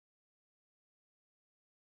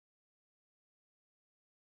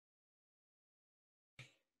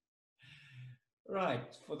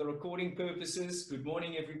Right, for the recording purposes, good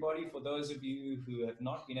morning, everybody. For those of you who have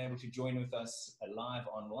not been able to join with us live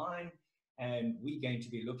online, and we're going to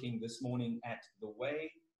be looking this morning at the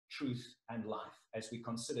way, truth, and life as we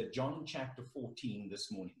consider John chapter 14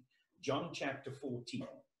 this morning. John chapter 14.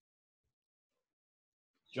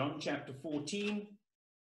 John chapter 14,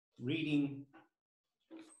 reading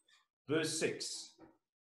verse 6,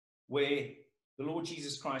 where the Lord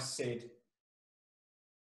Jesus Christ said,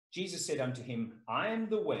 Jesus said unto him, I am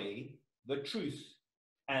the way, the truth,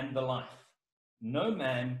 and the life. No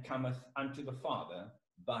man cometh unto the Father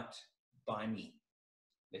but by me.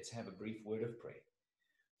 Let's have a brief word of prayer.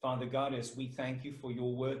 Father God, as we thank you for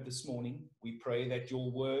your word this morning, we pray that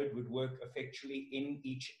your word would work effectually in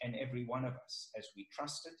each and every one of us as we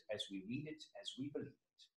trust it, as we read it, as we believe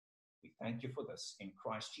it. We thank you for this in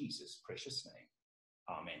Christ Jesus' precious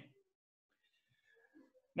name. Amen.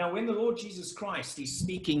 Now, when the Lord Jesus Christ is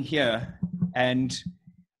speaking here, and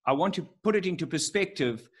I want to put it into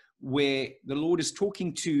perspective where the Lord is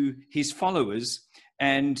talking to his followers,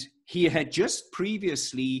 and he had just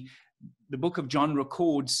previously, the book of John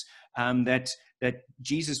records that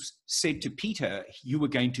Jesus said to Peter, you were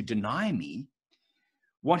going to deny me.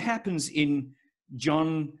 What happens in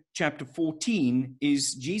John chapter 14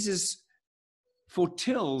 is Jesus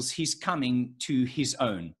foretells his coming to his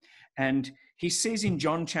own. And he says in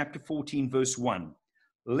John chapter 14, verse 1,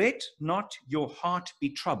 let not your heart be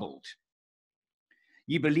troubled.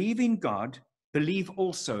 Ye believe in God, believe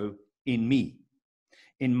also in me.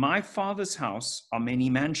 In my Father's house are many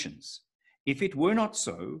mansions. If it were not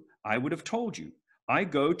so, I would have told you. I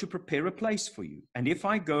go to prepare a place for you. And if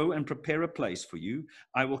I go and prepare a place for you,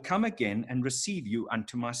 I will come again and receive you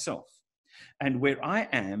unto myself. And where I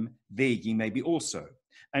am, there ye may be also.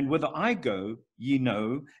 And whither I go, ye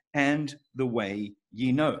know, and the way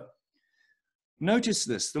ye know. Notice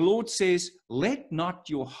this. The Lord says, let not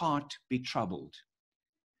your heart be troubled.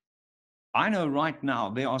 I know right now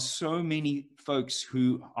there are so many folks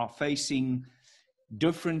who are facing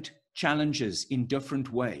different challenges in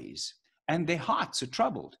different ways, and their hearts are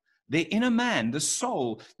troubled. Their inner man, the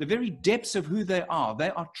soul, the very depths of who they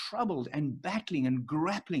are troubled and battling and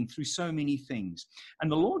grappling through so many things. And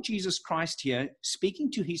the Lord Jesus Christ here, speaking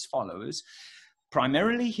to his followers,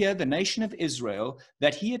 primarily here, the nation of Israel,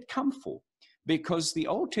 that he had come for, because the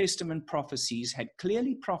Old Testament prophecies had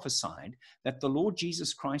clearly prophesied that the Lord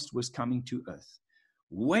Jesus Christ was coming to earth.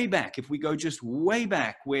 Way back, if we go just way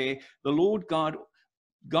back, where the Lord God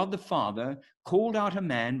the Father called out a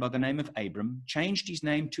man by the name of Abram, changed his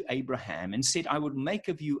name to Abraham, and said, I would make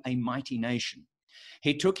of you a mighty nation.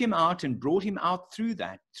 He took him out and brought him out through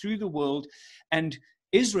the world, and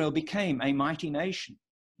Israel became a mighty nation.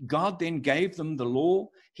 God then gave them the law.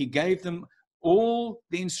 He gave them all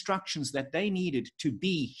the instructions that they needed to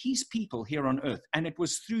be his people here on earth. And it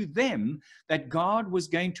was through them that God was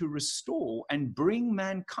going to restore and bring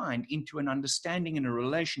mankind into an understanding and a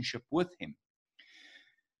relationship with him.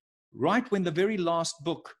 Right when the very last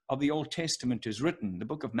book of the Old Testament is written, the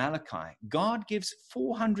book of Malachi, God gives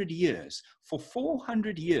 400 years. For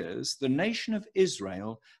 400 years, the nation of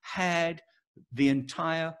Israel had the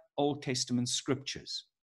entire Old Testament scriptures.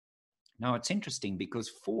 Now, it's interesting because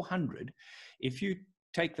 400, if you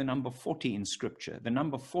take the number 40 in scripture, the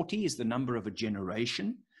number 40 is the number of a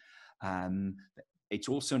generation. It's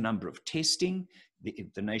also a number of testing.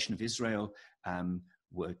 The nation of Israel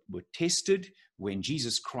were tested. When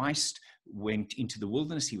Jesus Christ went into the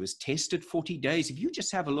wilderness, he was tested 40 days. If you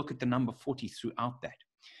just have a look at the number 40 throughout that,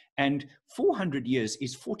 and 400 years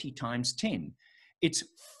is 40 times 10. It's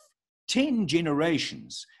 10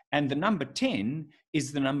 generations, and the number 10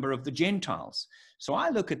 is the number of the Gentiles. So I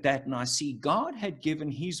look at that and I see God had given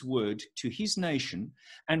his word to his nation,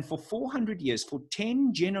 and for 400 years, for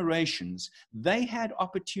 10 generations, they had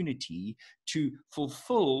opportunity to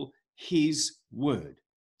fulfill his word.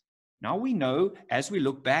 Now we know, as we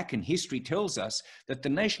look back, and history tells us, that the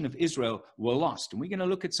nation of Israel were lost. And we're going to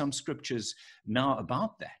look at some scriptures now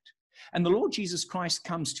about that. And the Lord Jesus Christ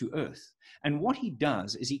comes to earth. And what he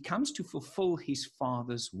does is he comes to fulfill his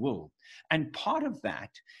Father's will. And part of that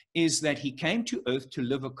is that he came to earth to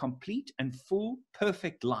live a complete and full,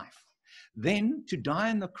 perfect life. Then to die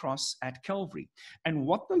on the cross at Calvary. And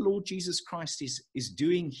what the Lord Jesus Christ is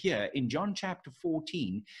doing here in John chapter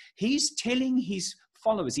 14, he's telling his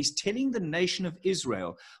followers, he's telling the nation of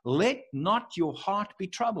Israel, let not your heart be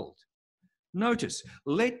troubled. Notice,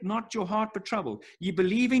 let not your heart be troubled. You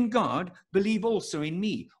believe in God, believe also in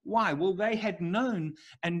me. Why? Well, they had known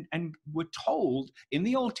and were told in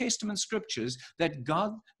the Old Testament scriptures that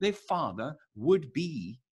God, their Father, would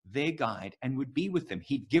be their guide and would be with them.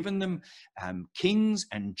 He'd given them kings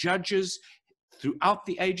and judges throughout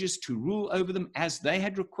the ages to rule over them as they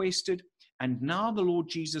had requested. And now the Lord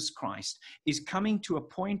Jesus Christ is coming to a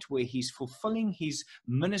point where he's fulfilling his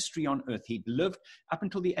ministry on earth. He'd lived up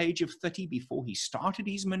until the age of 30 before he started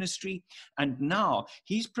his ministry. And now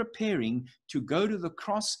he's preparing to go to the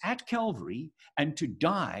cross at Calvary and to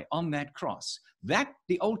die on that cross. That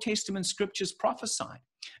the Old Testament scriptures prophesied.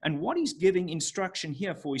 And what he's giving instruction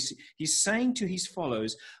here for, he's saying to his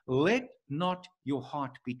followers, let not your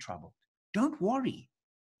heart be troubled. Don't worry.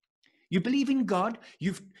 You believe in God,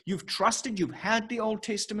 you've trusted, you've had the Old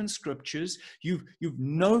Testament scriptures, you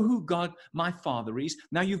know who God, my Father, is.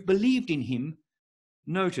 Now you've believed in him.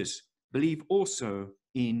 Notice, believe also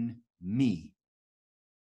in me.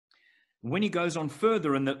 When he goes on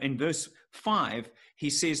further in verse 5, he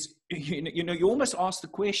says, you almost ask the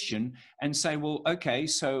question and say, well, okay,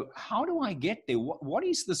 so how do I get there? What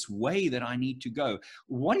is this way that I need to go?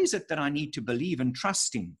 What is it that I need to believe and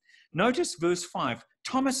trust in? Notice verse 5.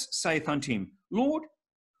 Thomas saith unto him, Lord,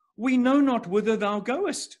 we know not whither thou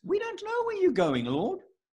goest. We don't know where you're going, Lord.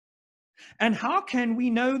 And how can we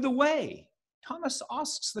know the way? Thomas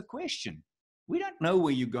asks the question. We don't know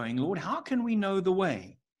where you're going, Lord. How can we know the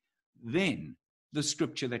way? Then the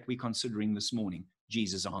scripture that we're considering this morning,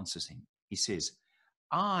 Jesus answers him. He says,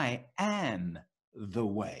 I am the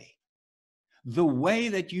way. The way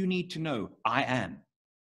that you need to know, I am.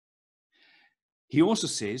 He also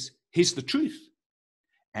says, here's the truth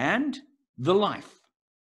and the life.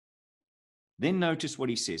 Then notice what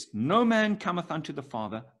he says. No man cometh unto the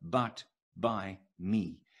Father but by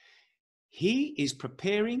me. He is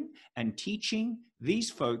preparing and teaching these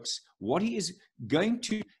folks what he is going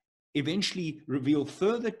to eventually reveal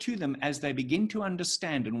further to them as they begin to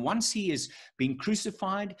understand. And once he has been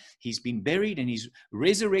crucified, he's been buried, and he's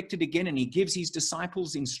resurrected again, and he gives his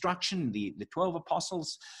disciples instruction, the 12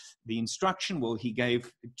 apostles, the instruction, well, he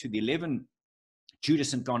gave to the 11.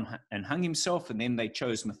 Judas had gone and hung himself, and then they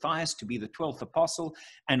chose Matthias to be the 12th apostle.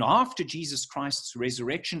 And after Jesus Christ's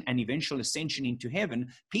resurrection and eventual ascension into heaven,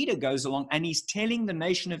 Peter goes along and he's telling the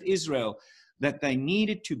nation of Israel that they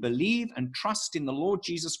needed to believe and trust in the Lord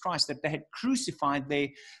Jesus Christ, that they had crucified their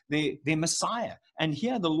Messiah. And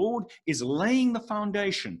here the Lord is laying the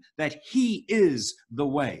foundation that he is the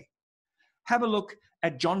way. Have a look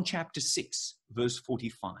at John chapter 6, verse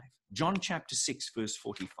 45. John chapter 6, verse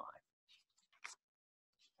 45.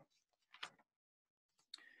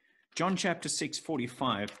 John chapter 6,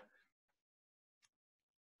 45.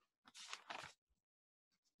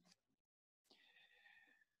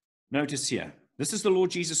 Notice here, this is the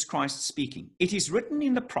Lord Jesus Christ speaking. It is written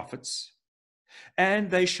in the prophets, and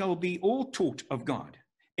they shall be all taught of God.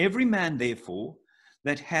 Every man, therefore,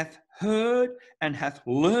 that hath heard and hath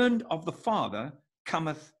learned of the Father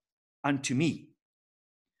cometh unto me.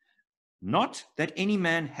 Not that any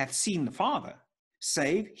man hath seen the Father,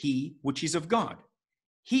 save he which is of God.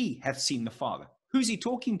 He hath seen the Father. Who's he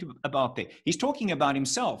talking about there? He's talking about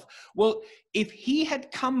himself. Well, if he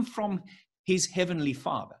had come from his heavenly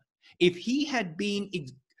Father, if he had been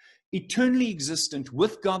eternally existent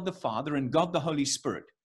with God the Father and God the Holy Spirit,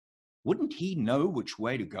 wouldn't he know which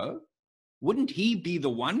way to go? Wouldn't he be the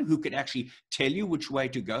one who could actually tell you which way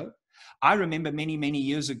to go? I remember many, many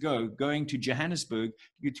years ago going to Johannesburg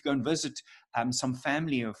to go and visit some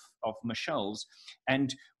family of Michelle's,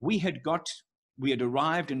 and we had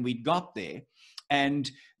arrived and we'd got there, and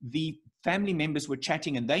the family members were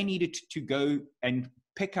chatting, and they needed to go and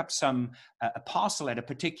pick up a parcel at a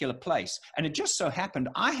particular place. And it just so happened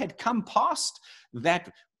I had come past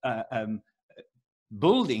that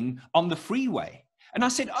building on the freeway. And I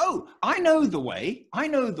said, oh, I know the way.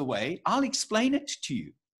 I'll explain it to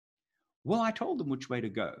you. Well, I told them which way to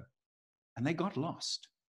go, and they got lost.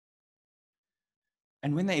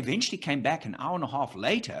 And when they eventually came back an hour and a half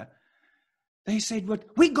later, they said, "But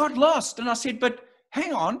we got lost." And I said, "But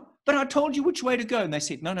hang on, but I told you which way to go." And they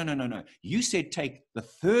said, No. You said take the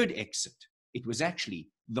third exit. It was actually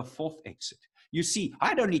the fourth exit. You see,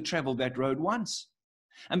 I'd only traveled that road once.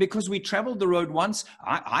 And because we traveled the road once,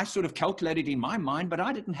 I sort of calculated in my mind, but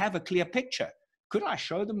I didn't have a clear picture. Could I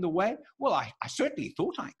show them the way? Well, I certainly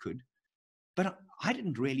thought I could, but I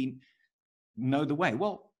didn't really know the way.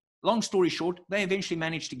 Well, long story short, they eventually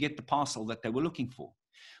managed to get the parcel that they were looking for.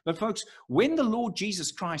 But folks, when the Lord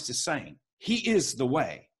Jesus Christ is saying he is the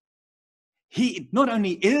way, he not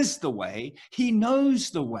only is the way, he knows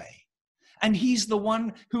the way. And he's the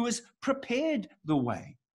one who has prepared the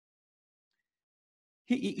way.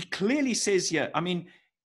 He clearly says here,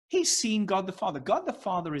 he's seen God the Father. God the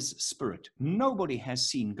Father is spirit. Nobody has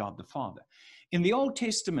seen God the Father. In the Old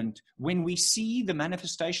Testament, when we see the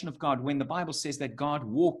manifestation of God, when the Bible says that God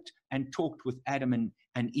walked and talked with Adam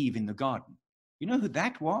and Eve in the garden, You know who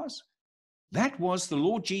that was? That was the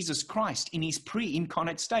Lord Jesus Christ in his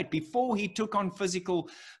pre-incarnate state. Before he took on physical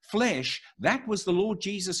flesh, that was the Lord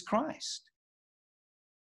Jesus Christ.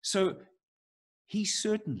 So he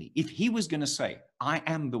certainly, if he was going to say, I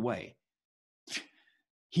am the way,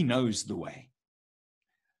 he knows the way.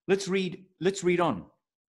 Let's read on.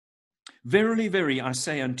 Verily, verily, I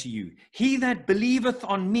say unto you, he that believeth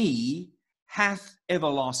on me hath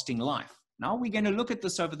everlasting life. Now we're going to look at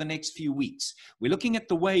this over the next few weeks. We're looking at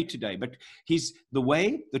the way today, but he's the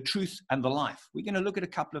way, the truth, and the life. We're going to look at a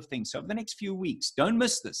couple of things. So over the next few weeks, don't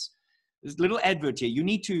miss this. There's a little advert here. You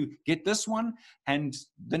need to get this one and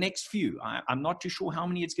the next few. I'm not too sure how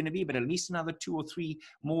many it's going to be, but at least another 2 or 3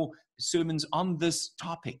 more sermons on this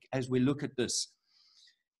topic as we look at this.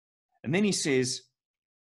 And then he says,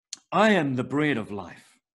 I am the bread of life.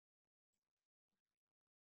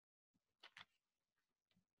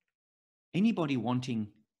 Anybody wanting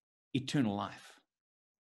eternal life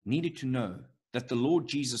needed to know that the Lord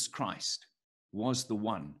Jesus Christ was the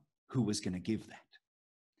one who was going to give that.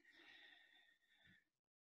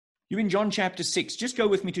 You're in John chapter 6. Just go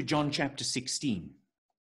with me to John chapter 16.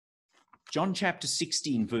 John chapter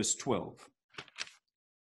 16, verse 12.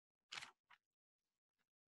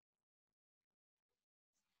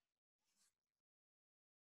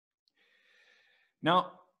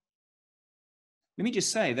 Now, let me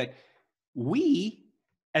just say that we,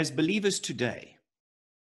 as believers today,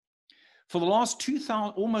 for the last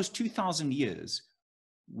almost 2,000 years,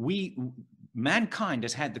 mankind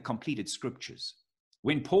has had the completed scriptures.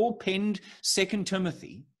 When Paul penned 2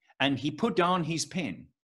 Timothy and he put down his pen,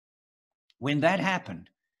 when that happened,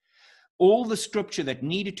 all the scripture that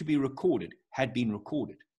needed to be recorded had been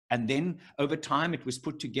recorded. And then over time, it was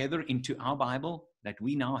put together into our Bible that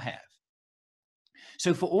we now have.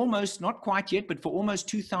 So for almost, not quite yet, but for almost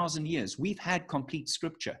 2,000 years, we've had complete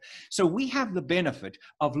scripture. So we have the benefit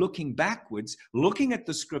of looking backwards, looking at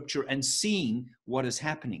the scripture and seeing what is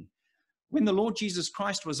happening. When the Lord Jesus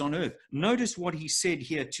Christ was on earth, notice what he said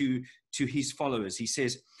here to his followers. He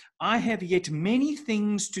says, I have yet many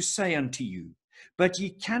things to say unto you, but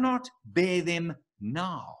ye cannot bear them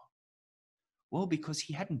now. Well, because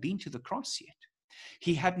he hadn't been to the cross yet.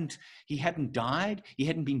 He hadn't died, he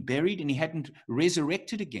hadn't been buried, and he hadn't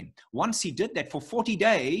resurrected again. Once he did that, for 40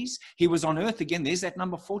 days, he was on earth again. There's that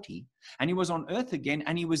number 40. And he was on earth again,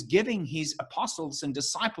 and he was giving his apostles and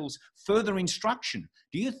disciples further instruction.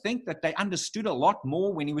 Do you think that they understood a lot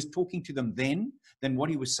more when he was talking to them then than what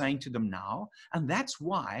he was saying to them now? And that's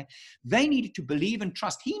why they needed to believe and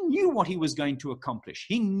trust. He knew what he was going to accomplish.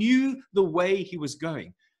 He knew the way he was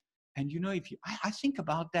going. And you know, I think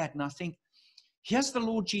about that, and I think, here's the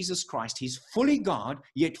Lord Jesus Christ. He's fully God,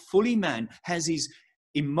 yet fully man, has his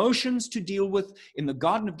emotions to deal with. In the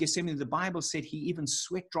Garden of Gethsemane, the Bible said he even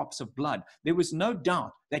sweat drops of blood. There was no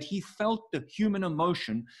doubt that he felt the human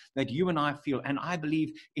emotion that you and I feel. And I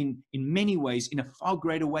believe in many ways, in a far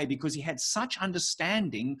greater way, because he had such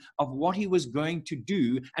understanding of what he was going to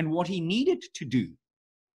do and what he needed to do.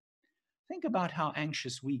 Think about how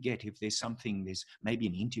anxious we get if there's maybe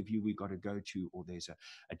an interview we've got to go to, or there's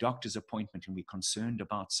a doctor's appointment and we're concerned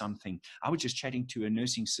about something. I was just chatting to a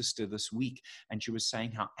nursing sister this week, and she was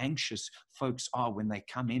saying how anxious folks are when they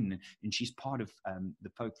come in, and she's part of the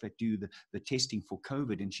folks that do the testing for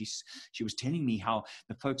COVID. And she was telling me how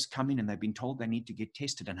the folks come in and they've been told they need to get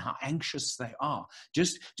tested, and how anxious they are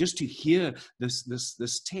just to hear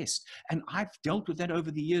this test. And I've dealt with that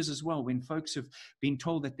over the years as well, when folks have been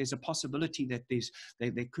told that there's a possibility that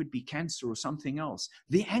there could be cancer or something else.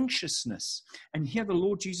 The anxiousness. And here the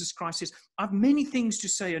Lord Jesus Christ says, I've many things to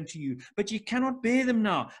say unto you, but you cannot bear them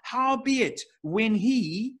now. Howbeit, when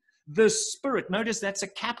he, the Spirit, notice that's a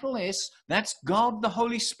capital S, that's God the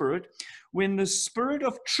Holy Spirit, when the Spirit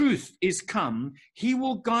of truth is come, he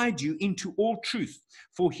will guide you into all truth,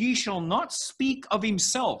 for he shall not speak of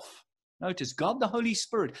himself. Notice, God the Holy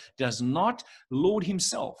Spirit does not lord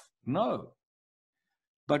himself. No.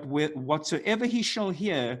 But whatsoever he shall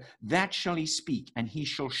hear, that shall he speak, and he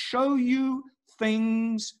shall show you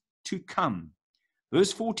things to come.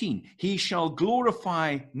 Verse 14, he shall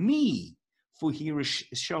glorify me, for he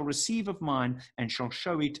shall receive of mine, and shall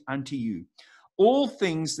show it unto you. All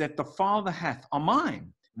things that the Father hath are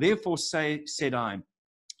mine. Therefore said I,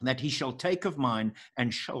 that he shall take of mine,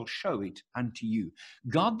 and shall show it unto you.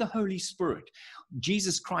 God the Holy Spirit,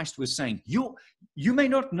 Jesus Christ was saying, you may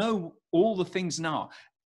not know all the things now,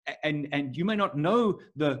 and you may not know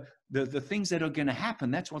the things that are going to happen.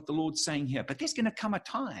 That's what the Lord's saying here. But there's going to come a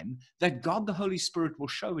time that God the Holy Spirit will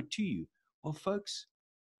show it to you. Well, folks,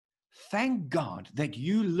 thank God that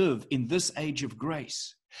you live in this age of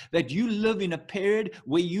grace. that you live in a period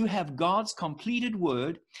where you have God's completed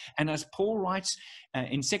word. And as Paul writes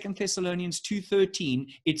in 2 Thessalonians 2:13,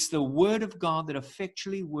 it's the word of God that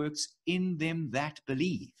effectually works in them that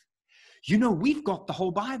believe. You know, we've got the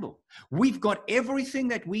whole Bible. We've got everything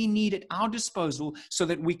that we need at our disposal so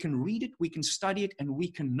that we can read it, we can study it, and we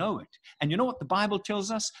can know it. And you know what the Bible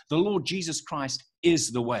tells us? The Lord Jesus Christ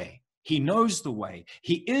is the way. He knows the way.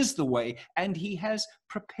 He is the way, and he has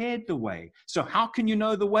prepared the way. So how can you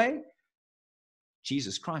know the way?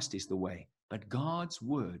 Jesus Christ is the way, but God's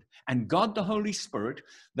word and God the Holy Spirit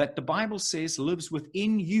that the Bible says lives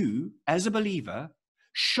within you as a believer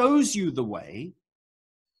shows you the way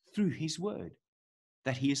through his word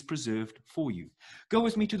that he has preserved for you. Go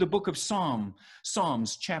with me to the book of Psalms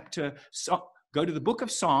go to the book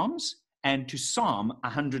of Psalms and to Psalm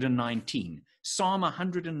 119. Psalm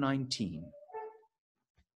 119.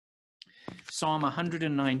 Psalm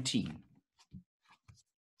 119.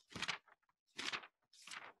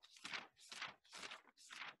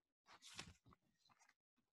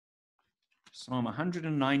 Psalm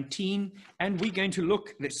 119, and we're going to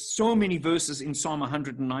look, there's so many verses in Psalm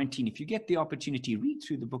 119. If you get the opportunity, read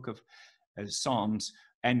through the book of Psalms,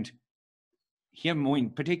 and here more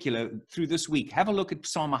in particular through this week, have a look at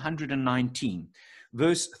Psalm 119,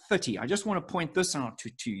 verse 30. I just want to point this out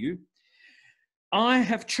to you. I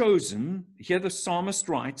have chosen, here the psalmist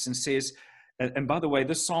writes and says, and by the way,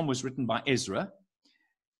 this psalm was written by Ezra.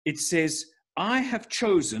 It says, I have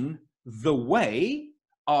chosen the way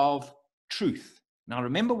of truth. Now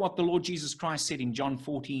remember what the Lord Jesus Christ said in John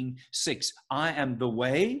 14:6. I am the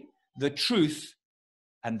way, the truth,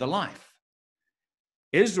 and the life.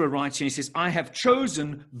 Ezra writes and he says, I have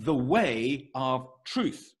chosen the way of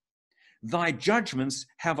truth. Thy judgments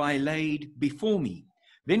have I laid before me.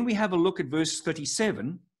 Then we have a look at verse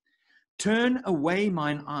 37. Turn away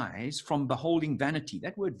mine eyes from beholding vanity.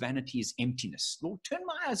 That word vanity is emptiness. Lord, turn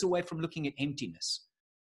my eyes away from looking at emptiness.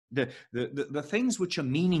 The things which are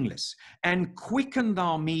meaningless, and quicken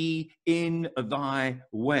thou me in thy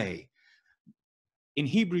way. In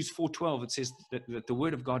Hebrews 4:12, it says that the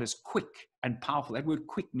word of God is quick and powerful. That word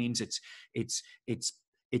quick means it's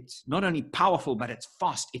not only powerful, but it's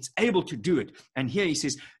fast. It's able to do it. And here he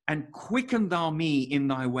says, and quicken thou me in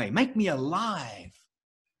thy way. Make me alive.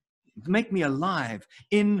 Make me alive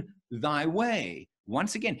in thy way.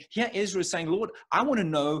 Once again, here Ezra is saying, Lord, I want to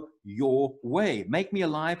know your way. Make me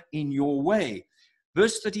alive in your way.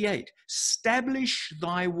 Verse 38, establish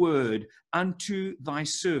thy word unto thy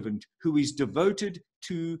servant who is devoted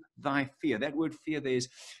to thy fear. That word fear, there's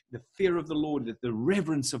the fear of the Lord, the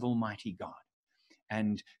reverence of Almighty God.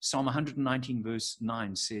 And Psalm 119 verse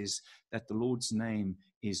 9 says that the Lord's name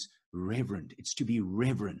is reverend. It's to be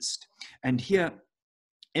reverenced. And here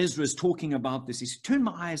Ezra is talking about this. He says, turn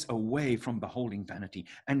my eyes away from beholding vanity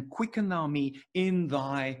and quicken thou me in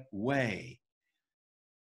thy way.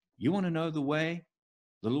 You want to know the way?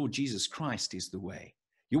 The Lord Jesus Christ is the way.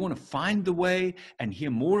 You want to find the way and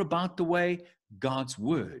hear more about the way? God's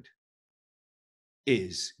word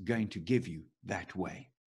is going to give you that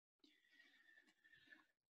way.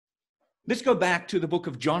 Let's go back to the book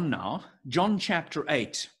of John now, John chapter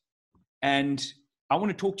 8. And I want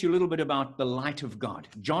to talk to you a little bit about the light of God.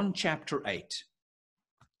 John chapter 8.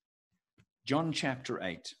 John chapter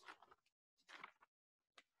 8.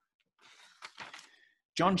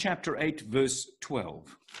 John chapter 8, verse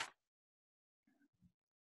 12.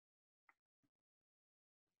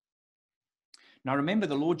 Now remember,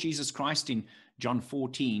 the Lord Jesus Christ in John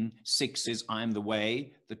 14:6 says, I am the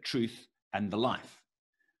way, the truth, and the life.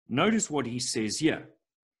 Notice what he says here.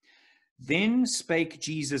 Then spake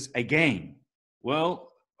Jesus again.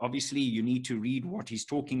 Well, obviously you need to read what he's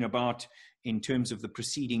talking about in terms of the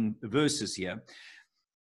preceding verses here.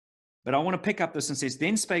 But I want to pick up this and says,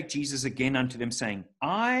 then spake Jesus again unto them, saying,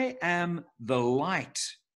 I am the light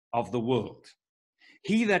of the world.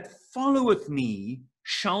 He that followeth me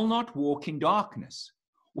shall not walk in darkness.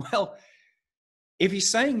 Well, if he's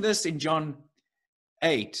saying this in John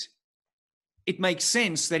 8, it makes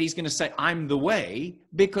sense that he's going to say, I'm the way,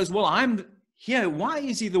 because, well, I'm here. Why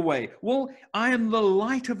is he the way? Well, I am the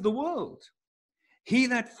light of the world. He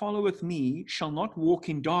that followeth me shall not walk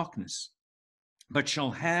in darkness, but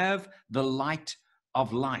shall have the light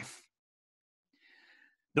of life.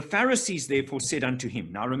 The Pharisees therefore said unto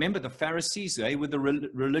him. Now remember, the Pharisees, they were the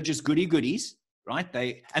religious goody-goodies, right?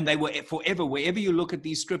 They were forever, wherever you look at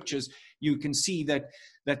these scriptures, you can see that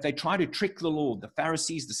they try to trick the Lord. The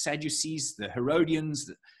Pharisees, the Sadducees, the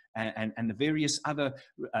Herodians, and the various other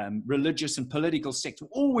religious and political sects were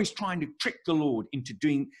always trying to trick the Lord into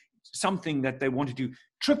doing something that they wanted to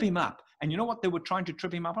trip him up. And you know what they were trying to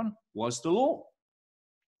trip him up on? Was the law.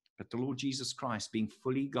 but the Lord Jesus Christ being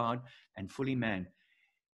fully God and fully man.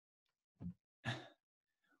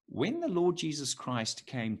 When the Lord Jesus Christ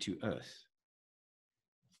came to earth,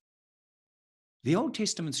 the Old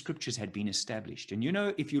Testament scriptures had been established. And you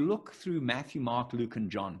know, if you look through Matthew, Mark, Luke,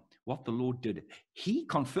 and John, what the Lord did, he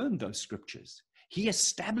confirmed those scriptures. He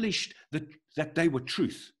established that they were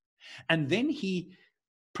truth. And then he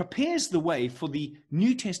prepares the way for the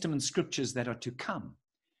New Testament scriptures that are to come.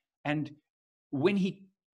 And when he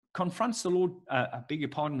confronts the Lord, I beg your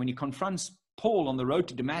pardon, when he confronts Paul on the road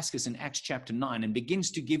to Damascus in Acts chapter 9 and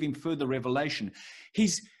begins to give him further revelation,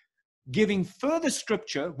 he's giving further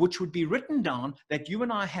scripture which would be written down that you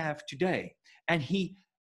and I have today. And he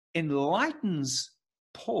enlightens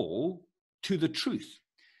Paul to the truth.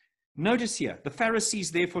 Notice here, the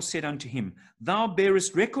Pharisees therefore said unto him, thou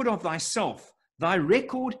bearest record of thyself. Thy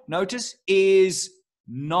record, notice, is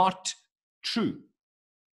not true.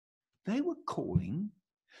 They were calling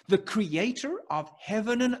the creator of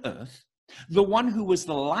heaven and earth, the one who was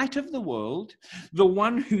the light of the world, the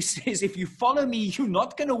one who says, if you follow me, you're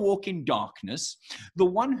not going to walk in darkness, the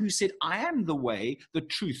one who said, I am the way, the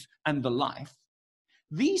truth, and the life.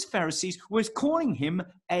 These Pharisees were calling him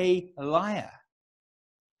a liar.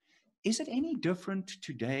 Is it any different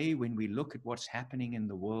today when we look at what's happening in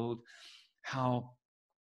the world, how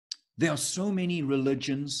there are so many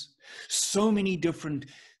religions, so many different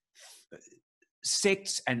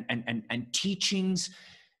sects and teachings,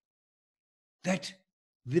 that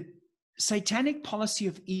the satanic policy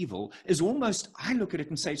of evil is almost, I look at it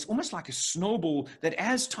and say, it's almost like a snowball that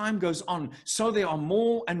as time goes on, so there are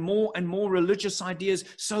more and more and more religious ideas,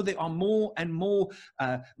 so there are more and more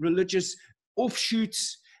religious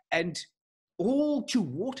offshoots, and all to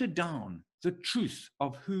water down the truth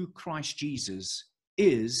of who Christ Jesus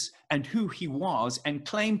is and who he was and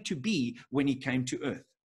claimed to be when he came to earth.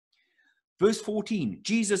 Verse 14,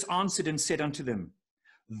 Jesus answered and said unto them,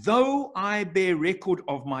 though I bear record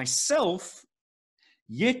of myself,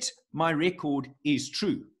 yet my record is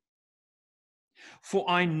true. For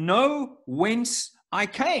I know whence I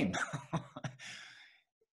came.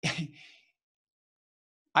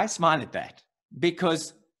 I smile at that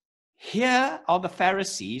because here are the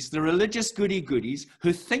Pharisees, the religious goody-goodies,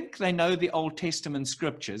 who think they know the Old Testament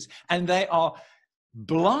scriptures, and they are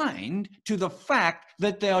blind to the fact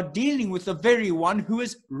that they are dealing with the very one who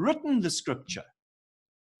has written the scripture.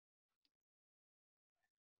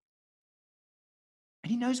 And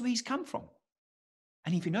he knows where he's come from.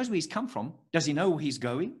 And if he knows where he's come from, does he know where he's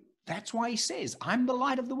going? That's why he says, I'm the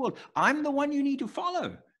light of the world. I'm the one you need to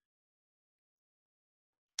follow.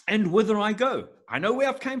 And whither I go, I know where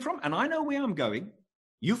I've came from and I know where I'm going.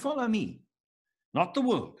 You follow me, not the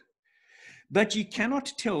world. But ye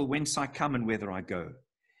cannot tell whence I come and whither I go.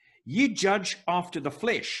 Ye judge after the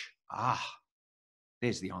flesh.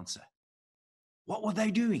 There's the answer. What were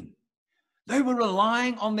they doing? They were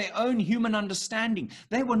relying on their own human understanding.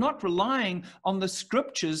 They were not relying on the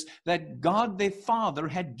scriptures that God their Father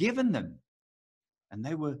had given them. And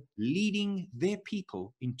they were leading their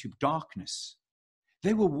people into darkness.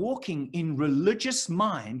 They were walking in religious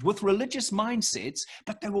mind, with religious mindsets,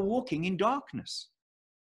 but they were walking in darkness.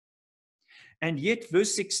 And yet,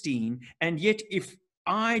 verse 16, and yet if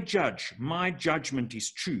I judge, my judgment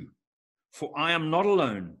is true. For I am not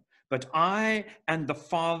alone, but I and the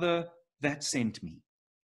Father that sent me.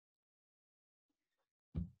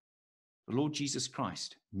 The Lord Jesus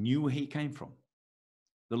Christ knew where he came from.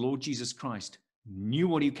 The Lord Jesus Christ knew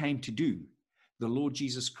what he came to do. The Lord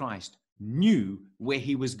Jesus Christ knew where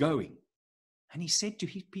he was going. And he said to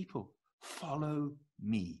his people, follow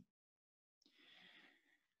me.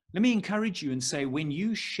 Let me encourage you and say, when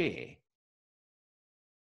you share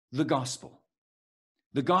the gospel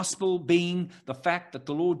being the fact that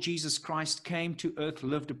the Lord Jesus Christ came to earth,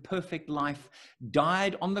 lived a perfect life,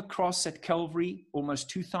 died on the cross at Calvary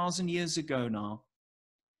almost 2,000 years ago now.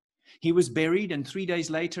 He was buried, and 3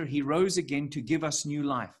 days later, he rose again to give us new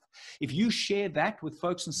life. If you share that with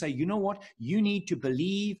folks and say, you know what, you need to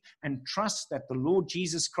believe and trust that the Lord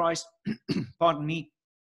Jesus Christ, pardon me,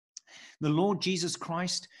 the Lord Jesus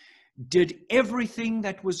Christ did everything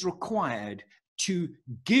that was required to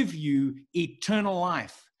give you eternal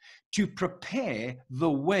life, to prepare the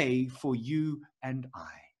way for you and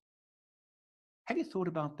I. Have you thought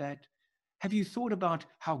about that? Have you thought about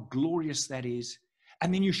how glorious that is?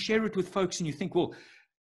 And then you share it with folks and you think, well,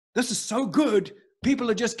 this is so good, people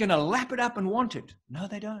are just going to lap it up and want it. No,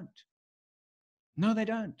 they don't. No, they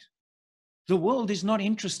don't. The world is not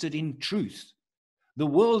interested in truth. The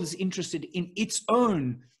world is interested in its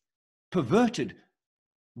own perverted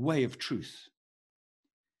way of truth.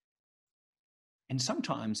 And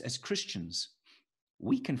sometimes as Christians,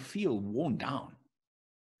 we can feel worn down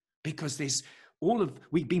because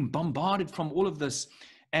we've been bombarded from all of this,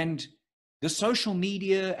 and the social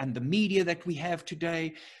media and the media that we have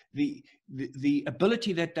today, the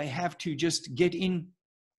ability that they have to just get in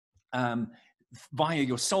via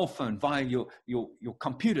your cell phone, via your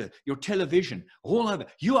computer, your television, all over.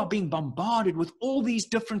 You are being bombarded with all these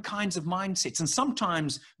different kinds of mindsets, and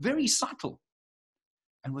sometimes very subtle.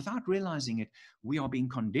 And without realizing it, we are being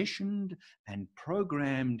conditioned and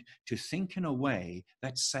programmed to think in a way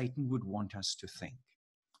that Satan would want us to think.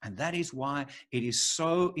 And that is why it is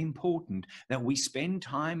so important that we spend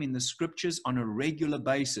time in the scriptures on a regular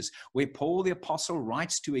basis, where Paul the Apostle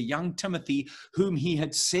writes to a young Timothy, whom he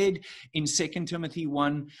had said in 2 Timothy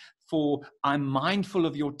 1, "For I'm mindful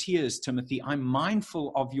of your tears, Timothy. I'm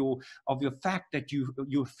mindful of your fact that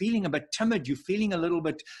you're feeling a bit timid, you're feeling a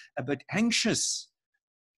bit anxious."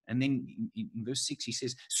 And then in verse 6, he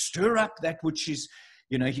says, "Stir up that which is,"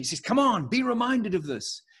 he says, "Come on, be reminded of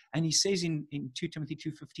this." And he says in 2 Timothy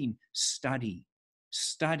 2:15, study.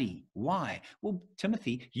 Why? Well,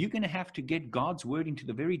 Timothy, you're going to have to get God's word into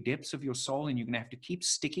the very depths of your soul, and you're going to have to keep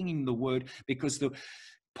sticking in the word, because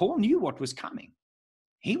Paul knew what was coming.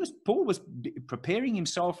 Paul was preparing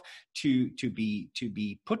himself to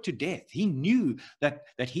be put to death. He knew that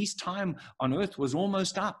his time on earth was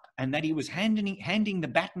almost up, and that he was handing the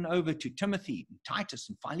baton over to Timothy, and Titus,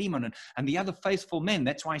 and Philemon, and the other faithful men.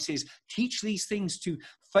 That's why he says, teach these things to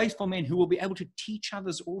faithful men who will be able to teach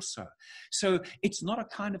others also. So it's not a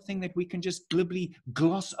kind of thing that we can just glibly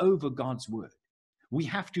gloss over God's word. We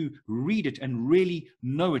have to read it and really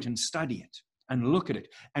know it and study it and look at it.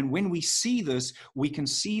 And when we see this, we can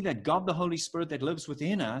see that God, the Holy Spirit that lives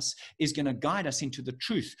within us, is going to guide us into the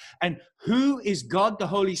truth. And who is God, the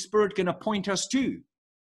Holy Spirit, going to point us to?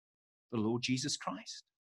 The Lord Jesus Christ.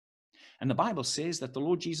 And the Bible says that the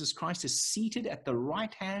Lord Jesus Christ is seated at the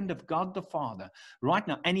right hand of God the Father right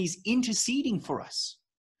now, and he's interceding for us.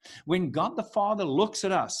 When God the Father looks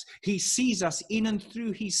at us, he sees us in and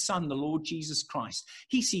through his Son, the Lord Jesus Christ.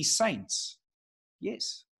 He sees saints.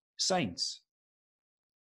 Yes, saints.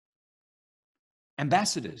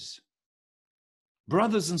 Ambassadors,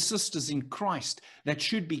 brothers and sisters in Christ that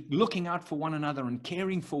should be looking out for one another and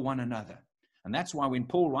caring for one another. And that's why when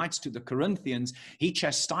Paul writes to the Corinthians, he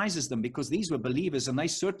chastises them, because these were believers and they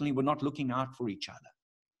certainly were not looking out for each other.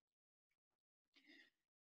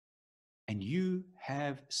 And you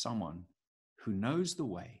have someone who knows the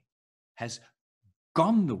way, has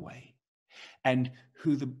gone the way, and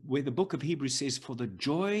where the book of Hebrews says, for the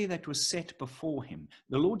joy that was set before him.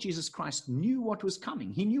 The Lord Jesus Christ knew what was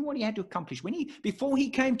coming. He knew what he had to accomplish. Before he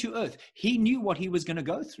came to earth, he knew what he was going to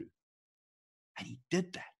go through. And he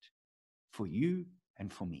did that for you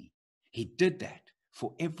and for me. He did that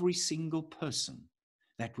for every single person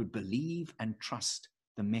that would believe and trust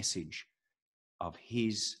the message of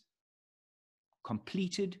his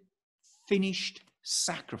completed, finished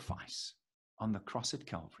sacrifice on the cross at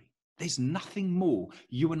Calvary. There's nothing more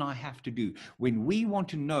you and I have to do. When we want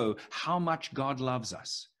to know how much God loves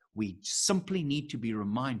us, we simply need to be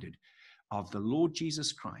reminded of the Lord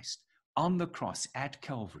Jesus Christ on the cross at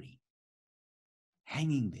Calvary,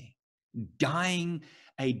 hanging there, dying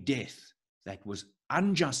a death that was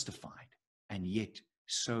unjustified and yet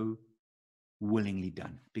so willingly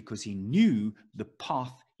done, because he knew the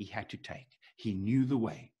path he had to take. He knew the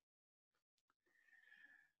way.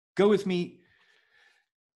 Go with me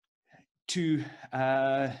to,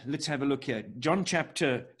 let's have a look here. John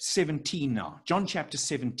chapter 17 now. John chapter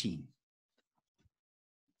 17.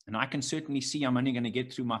 And I can certainly see I'm only going to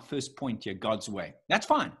get through my first point here, God's way. That's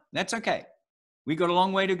fine. That's okay. We've got a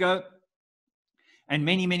long way to go and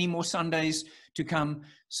many, many more Sundays to come.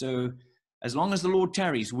 So as long as the Lord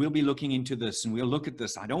tarries, we'll be looking into this and we'll look at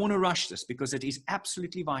this. I don't want to rush this, because it is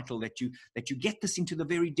absolutely vital that you get this into the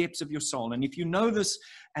very depths of your soul. And if you know this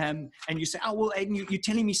and you say, oh, well, Aydn, you're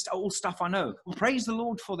telling me all stuff I know. Well, praise the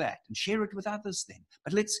Lord for that and share it with others then.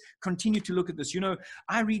 But let's continue to look at this. You know,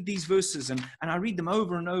 I read these verses and I read them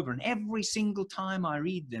over and over. And every single time I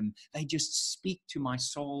read them, they just speak to my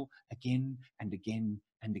soul again and again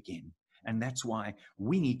and again. And that's why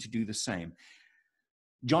we need to do the same.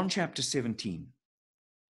 John chapter 17.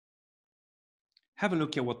 Have a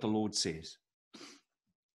look at what the Lord says.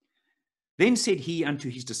 Then said he unto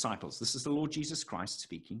his disciples, this is the Lord Jesus Christ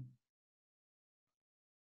speaking.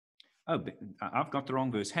 Oh, I've got the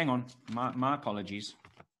wrong verse. Hang on. My apologies.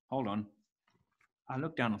 Hold on. I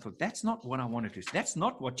looked down and thought, that's not what I wanted to say. That's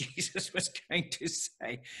not what Jesus was going to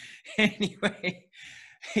say. Anyway,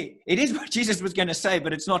 it is what Jesus was going to say,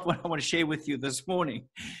 but it's not what I want to share with you this morning.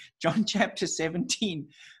 John chapter 17,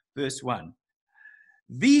 verse 1.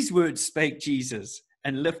 These words spake Jesus,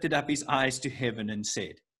 and lifted up his eyes to heaven and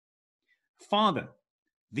said, Father,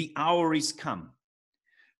 the hour is come.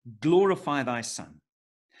 Glorify thy Son,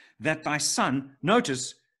 that thy Son,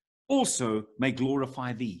 notice, also may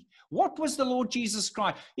glorify thee. What was the Lord Jesus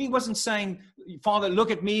Christ? He wasn't saying, Father, look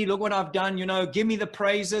at me, look what I've done, give me the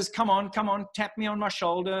praises. Come on, tap me on my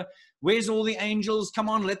shoulder. Where's all the angels? Come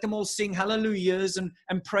on, let them all sing hallelujahs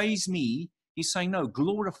and praise me. He's saying, no,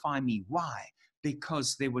 glorify me. Why?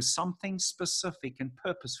 Because there was something specific and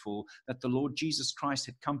purposeful that the Lord Jesus Christ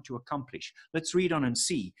had come to accomplish. Let's read on and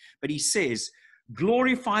see. But he says,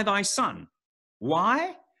 glorify thy Son.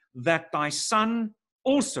 Why? That thy Son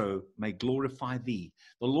also may glorify thee.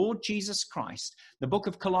 The Lord Jesus Christ, the book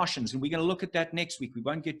of Colossians, and we're going to look at that next week, we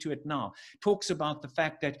won't get to it now, talks about the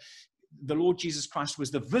fact that the Lord Jesus Christ was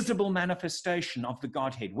the visible manifestation of the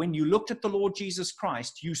Godhead. When you looked at the Lord Jesus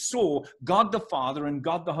Christ, you saw God the Father and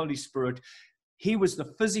God the Holy Spirit. He was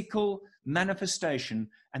the physical manifestation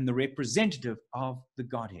and the representative of the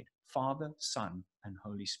Godhead, Father, Son, and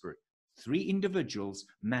Holy Spirit. Three individuals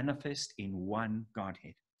manifest in one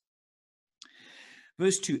Godhead.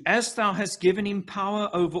 Verse 2, as thou hast given him power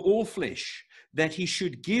over all flesh, that he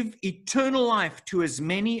should give eternal life to as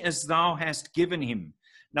many as thou hast given him.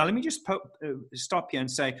 Now, let me just stop here and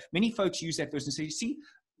say, many folks use that verse and say, you see,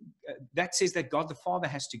 that says that God the Father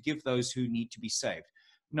has to give those who need to be saved.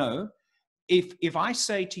 No, if I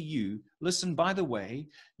say to you, listen, by the way,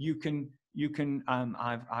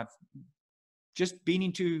 I've just been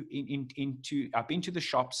I've been to the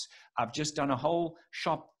shops. I've just done a whole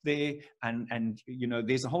shop there, and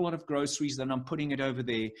there's a whole lot of groceries that I'm putting it over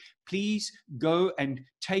there. Please go and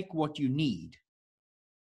take what you need.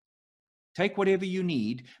 Take whatever you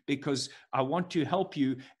need, because I want to help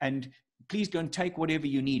you, and please go and take whatever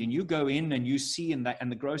you need. And you go in and you see, and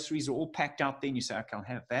the groceries are all packed out there, and you say, okay, I'll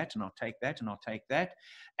have that, and I'll take that, and I'll take that.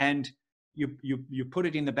 And you put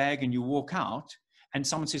it in the bag and you walk out, and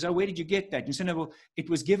someone says, oh, where did you get that? And you say, no, well, it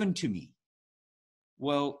was given to me.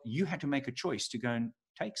 Well, you had to make a choice to go and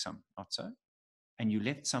take some, not so? And you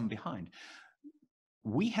left some behind.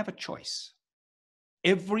 We have a choice.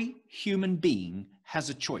 Every human being has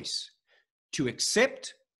a choice to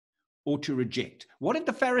accept or to reject. What did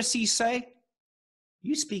the Pharisees say?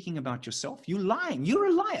 You speaking about yourself? You lying. You're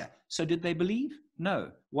a liar. So did they believe?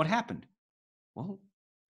 No. What happened? Well,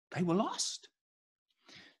 they were lost.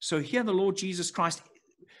 So here the Lord Jesus Christ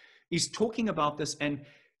is talking about this, and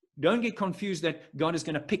don't get confused that God is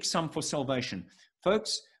going to pick some for salvation.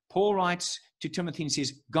 Folks, Paul writes to Timothy and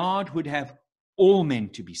says, God would have all men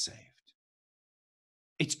to be saved.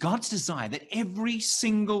 It's God's desire that every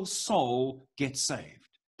single soul gets saved.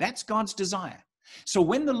 That's God's desire. So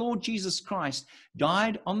when the Lord Jesus Christ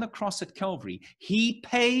died on the cross at Calvary, he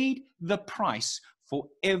paid the price for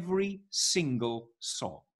every single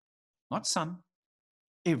soul. Not some,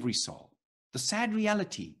 every soul. The sad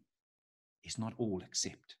reality is not all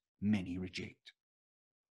accept, many reject.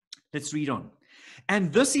 Let's read on.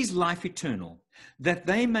 And this is life eternal, that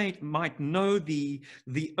they might know thee,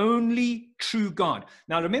 the only true God.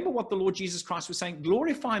 Now remember what the Lord Jesus Christ was saying,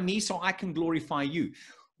 glorify me so I can glorify you.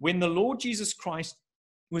 When the Lord Jesus Christ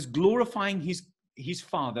was glorifying his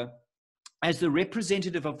Father as the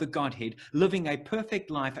representative of the Godhead, living a perfect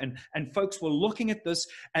life, and folks were looking at this,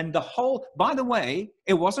 and the whole, by the way,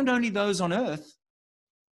 it wasn't only those on earth.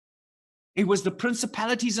 It was the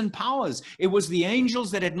principalities and powers. It was the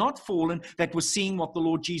angels that had not fallen that were seeing what the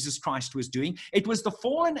Lord Jesus Christ was doing. It was the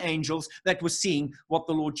fallen angels that were seeing what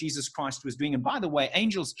the Lord Jesus Christ was doing. And by the way,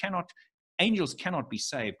 angels cannot be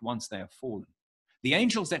saved once they have fallen. The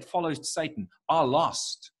angels that followed Satan are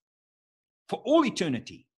lost for all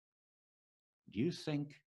eternity. Do you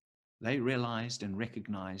think they realized and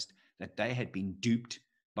recognized that they had been duped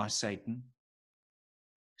by Satan?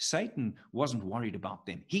 Satan wasn't worried about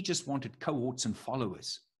them. He just wanted cohorts and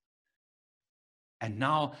followers. And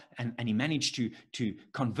now, and he managed to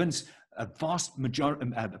convince a vast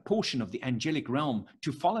portion of the angelic realm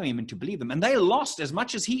to follow him and to believe them. And they lost as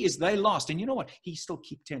much as he is, they lost. And you know what? He still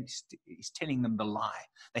he's telling them the lie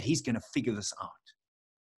that he's going to figure this out.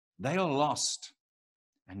 They are lost.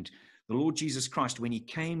 And the Lord Jesus Christ, when he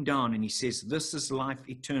came down and he says, this is life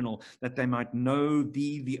eternal, that they might know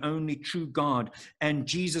thee, the only true God, and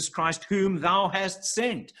Jesus Christ, whom thou hast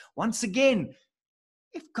sent. Once again,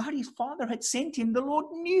 if God his Father had sent him, the Lord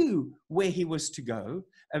knew where he was to go,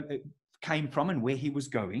 came from and where he was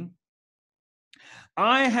going.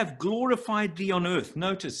 I have glorified thee on earth.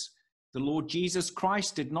 Notice, the Lord Jesus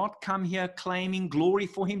Christ did not come here claiming glory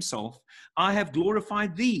for himself. I have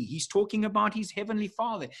glorified thee. He's talking about his heavenly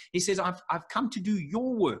Father. He says, I've come to do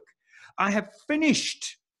your work. I have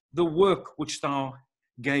finished the work which thou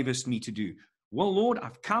gavest me to do. Well, Lord,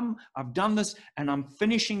 I've come, I've done this, and I'm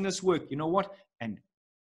finishing this work. You know what? And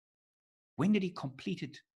when did he complete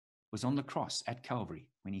it? It was on the cross at Calvary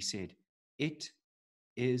when he said, it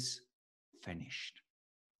is finished.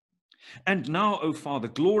 And now, O Father,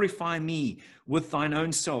 glorify me with thine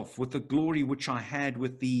own self, with the glory which I had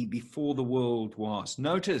with thee before the world was.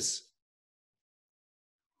 Notice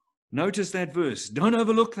that verse. Don't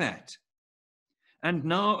overlook that. And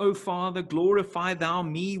now, O Father, glorify thou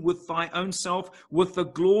me with thy own self, with the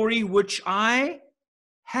glory which I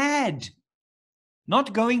had.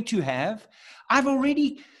 Not going to have. I've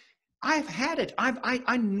had it.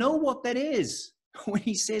 I know what that is. When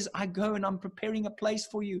he says, I go and I'm preparing a place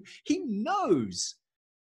for you, he knows.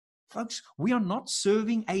 Folks, we are not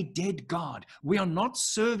serving a dead God. We are not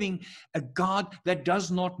serving a God that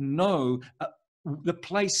does not know the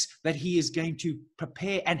place that he is going to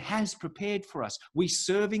prepare and has prepared for us. We're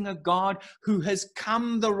serving a God who has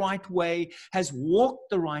come the right way, has walked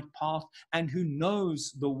the right path, and who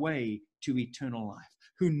knows the way to eternal life,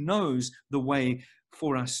 who knows the way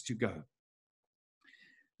for us to go.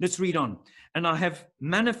 Let's read on. And I have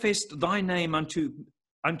manifest thy name unto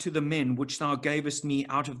the men which thou gavest me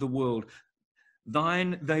out of the world.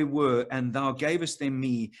 Thine they were, and thou gavest them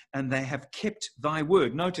me, and they have kept thy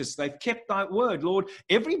word. Notice, they've kept thy word, Lord.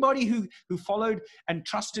 Everybody who followed and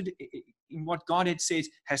trusted in what God had said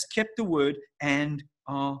has kept the word and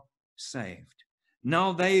are saved.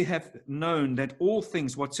 Now they have known that all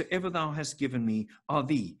things whatsoever thou hast given me are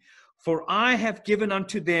thee. For I have given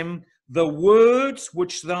unto them the words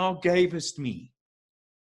which thou gavest me,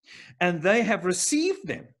 and they have received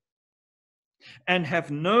them, and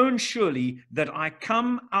have known surely that I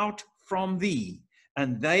come out from thee.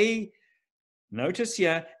 And they, notice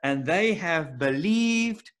here, and they have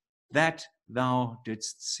believed that thou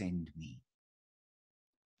didst send me.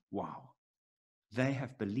 Wow. They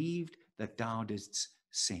have believed that thou didst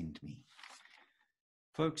send me.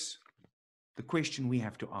 Folks, the question we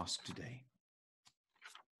have to ask today,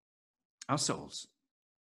 ourselves,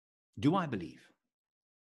 do I believe?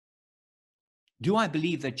 Do I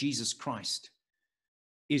believe that Jesus Christ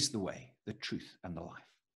is the way, the truth, and the life?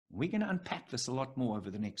 We're going to unpack this a lot more over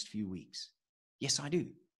the next few weeks. Yes, I do.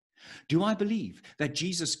 Do I believe that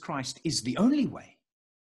Jesus Christ is the only way?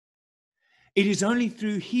 It is only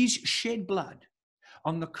through his shed blood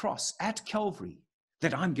on the cross at Calvary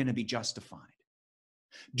that I'm going to be justified.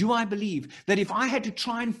 Do I believe that if I had to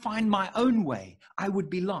try and find my own way, I would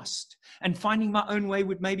be lost? And finding my own way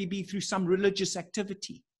would maybe be through some religious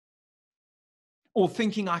activity, or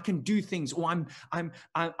thinking I can do things, or I'm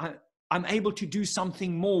able to do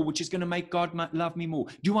something more, which is going to make God love me more.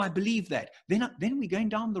 Do I believe that? Then we're going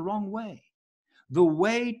down the wrong way. The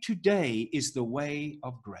way today is the way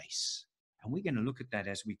of grace. And we're going to look at that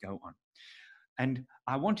as we go on. And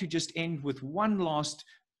I want to just end with one last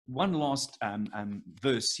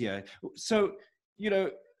verse here. So,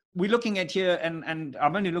 we're looking at here, and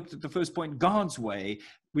I've only looked at the first point, God's way.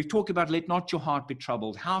 We've talked about let not your heart be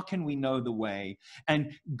troubled. How can we know the way?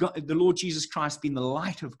 And God, the Lord Jesus Christ being the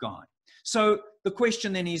light of God. So the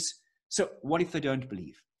question then is, so what if they don't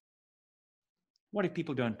believe? What if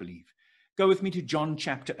people don't believe? Go with me to John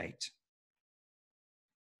chapter 8.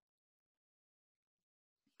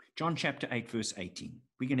 John chapter 8, verse 18.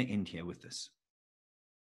 We're going to end here with this.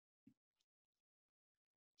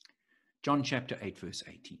 John chapter 8, verse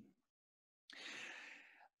 18.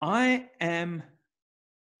 I am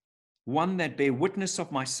one that bear witness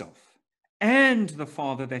of myself, and the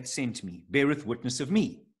Father that sent me beareth witness of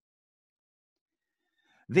me.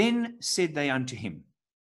 Then said they unto him,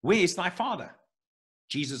 where is thy Father?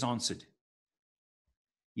 Jesus answered,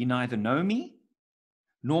 ye neither know me,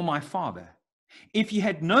 nor my Father. If ye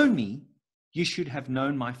had known me, ye should have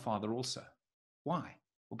known my Father also. Why?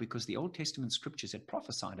 Well, because the Old Testament scriptures had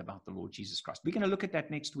prophesied about the Lord Jesus Christ. We're going to look at that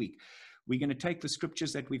next week. We're going to take the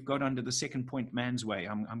scriptures that we've got under the second point, man's way.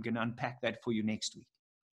 I'm going to unpack that for you next week.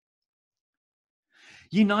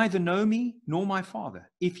 Ye neither know me nor my Father.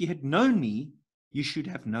 If ye had known me, you should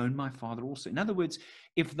have known my Father also. In other words,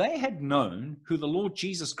 if they had known who the Lord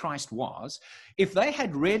Jesus Christ was, if they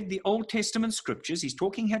had read the Old Testament scriptures, he's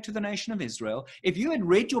talking here to the nation of Israel, if you had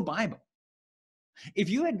read your Bible, if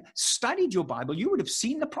you had studied your Bible, you would have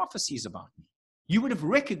seen the prophecies about me. You would have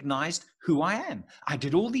recognized who I am. I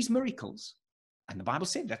did all these miracles. And the Bible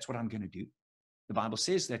said that's what I'm going to do. The Bible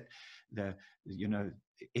says that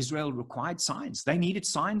Israel required signs. They needed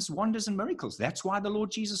signs, wonders, and miracles. That's why the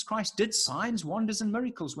Lord Jesus Christ did signs, wonders, and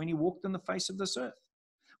miracles when he walked on the face of this earth.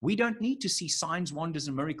 We don't need to see signs, wonders,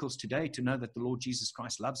 and miracles today to know that the Lord Jesus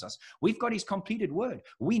Christ loves us. We've got his completed word.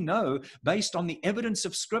 We know, based on the evidence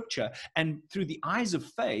of Scripture and through the eyes of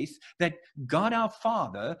faith, that God our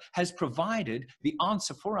Father has provided the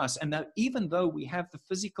answer for us. And that even though we have the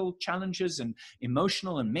physical challenges and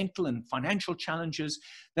emotional and mental and financial challenges,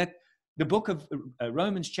 that the book of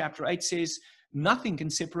Romans chapter 8 says, nothing can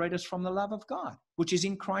separate us from the love of God, which is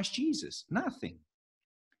in Christ Jesus. Nothing.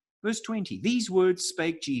 Verse 20, these words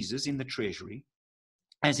spake Jesus in the treasury,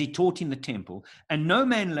 as he taught in the temple, and no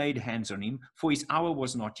man laid hands on him, for his hour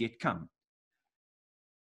was not yet come.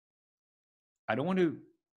 I don't want to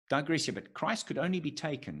digress here, but Christ could only be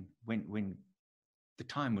taken when the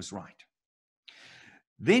time was right.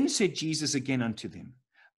 Then said Jesus again unto them,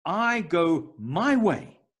 I go my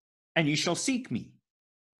way, and ye shall seek me,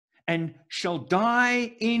 and shall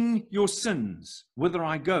die in your sins. Whither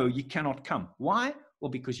I go, ye cannot come. Why? Well,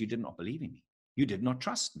 because you did not believe in me. You did not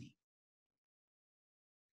trust me.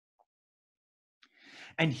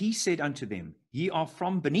 And he said unto them, ye are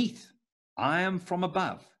from beneath, I am from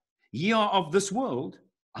above. Ye are of this world,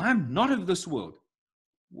 I am not of this world.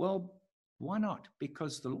 Well, why not?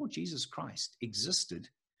 Because the Lord Jesus Christ existed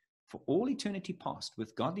for all eternity past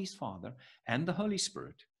with God his Father and the Holy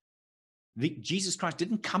Spirit. Jesus Christ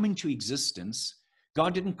didn't come into existence.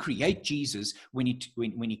 God didn't create Jesus when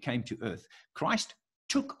he came to earth. Christ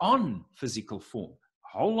took on physical form,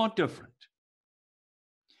 a whole lot different.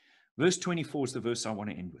 Verse 24 is the verse I want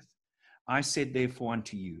to end with. I said therefore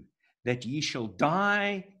unto you, that ye shall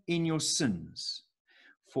die in your sins.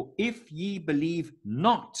 For if ye believe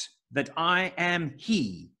not that I am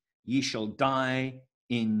he, ye shall die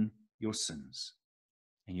in your sins.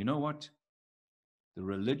 And you know what? The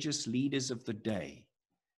religious leaders of the day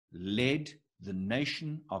led the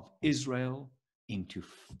nation of Israel into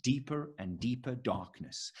deeper and deeper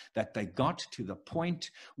darkness, that they got to the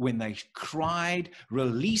point when they cried,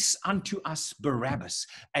 release unto us Barabbas,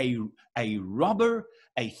 a robber,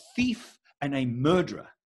 a thief, and a murderer,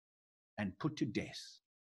 and put to death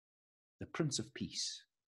the Prince of Peace,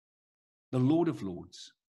 the Lord of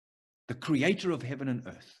Lords, the creator of heaven and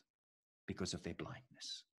earth, because of their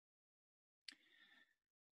blindness.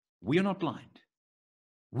 We are not blind.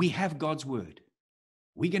 We have God's word.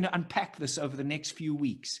 We're going to unpack this over the next few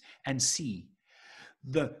weeks and see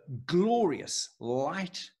the glorious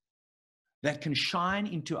light that can shine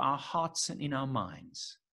into our hearts and in our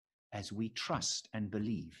minds as we trust and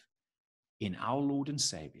believe in our Lord and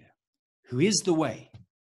Savior, who is the way,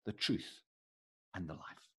 the truth, and the life.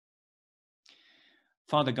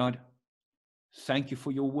 Father God, thank you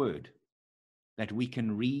for your word that we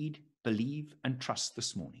can read, believe, and trust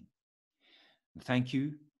this morning. And thank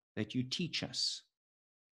you that you teach us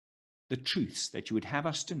the truths that you would have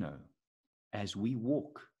us to know as we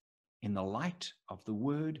walk in the light of the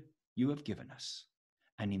word you have given us,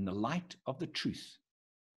 and in the light of the truth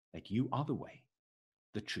that you are the way,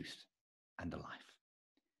 the truth, and the life.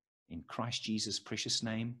 In Christ Jesus' precious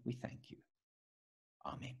name, we thank you.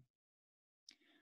 Amen.